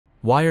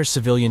Why are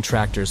civilian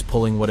tractors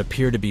pulling what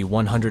appear to be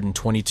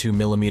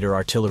 122mm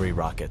artillery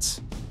rockets?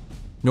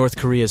 North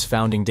Korea's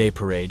Founding Day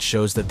parade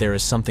shows that there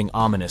is something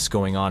ominous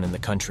going on in the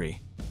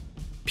country.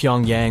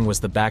 Pyongyang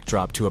was the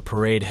backdrop to a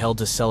parade held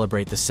to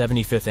celebrate the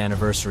 75th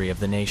anniversary of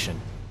the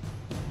nation.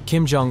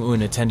 Kim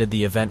Jong-un attended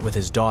the event with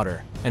his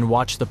daughter and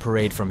watched the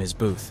parade from his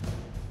booth.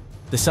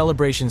 The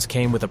celebrations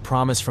came with a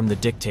promise from the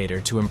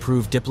dictator to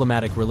improve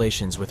diplomatic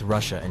relations with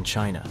Russia and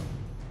China.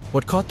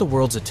 What caught the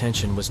world's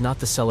attention was not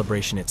the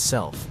celebration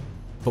itself,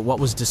 but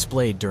what was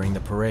displayed during the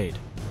parade.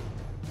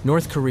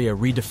 North Korea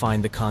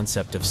redefined the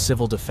concept of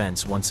civil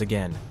defense once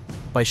again,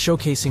 by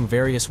showcasing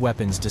various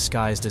weapons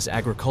disguised as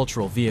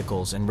agricultural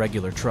vehicles and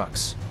regular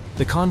trucks.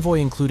 The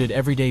convoy included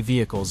everyday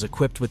vehicles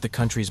equipped with the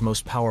country's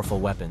most powerful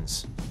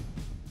weapons.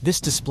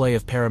 This display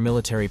of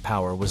paramilitary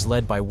power was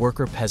led by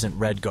Worker-Peasant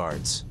Red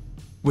Guards,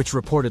 which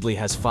reportedly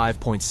has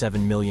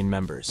 5.7 million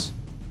members.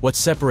 What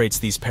separates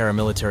these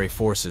paramilitary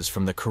forces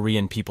from the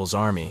Korean People's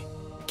Army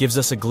gives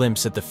us a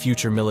glimpse at the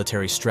future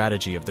military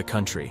strategy of the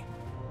country.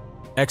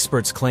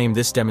 Experts claim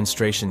this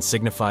demonstration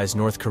signifies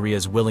North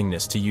Korea's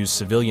willingness to use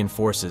civilian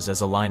forces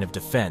as a line of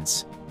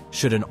defense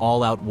should an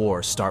all-out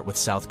war start with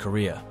South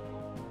Korea.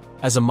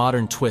 As a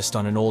modern twist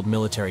on an old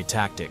military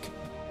tactic,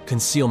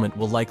 concealment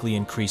will likely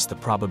increase the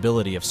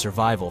probability of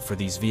survival for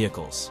these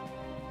vehicles.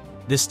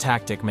 This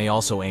tactic may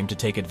also aim to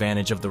take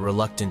advantage of the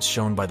reluctance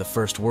shown by the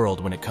First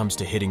World when it comes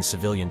to hitting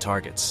civilian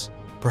targets.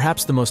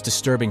 Perhaps the most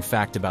disturbing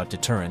fact about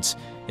deterrence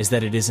is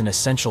that it is an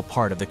essential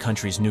part of the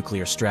country's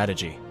nuclear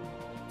strategy.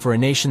 For a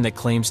nation that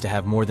claims to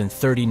have more than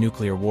 30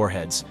 nuclear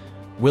warheads,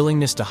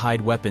 willingness to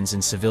hide weapons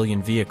in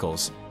civilian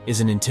vehicles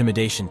is an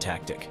intimidation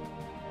tactic.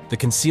 The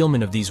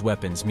concealment of these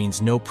weapons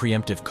means no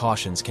preemptive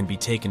cautions can be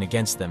taken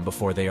against them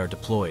before they are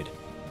deployed.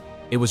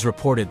 It was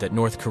reported that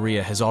North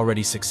Korea has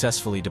already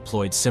successfully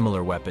deployed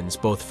similar weapons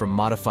both from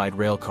modified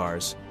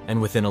railcars and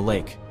within a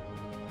lake.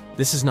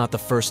 This is not the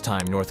first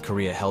time North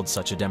Korea held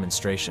such a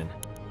demonstration.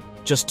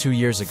 Just 2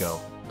 years ago,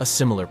 a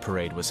similar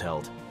parade was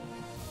held.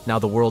 Now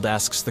the world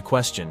asks the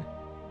question,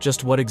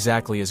 just what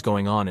exactly is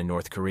going on in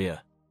North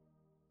Korea?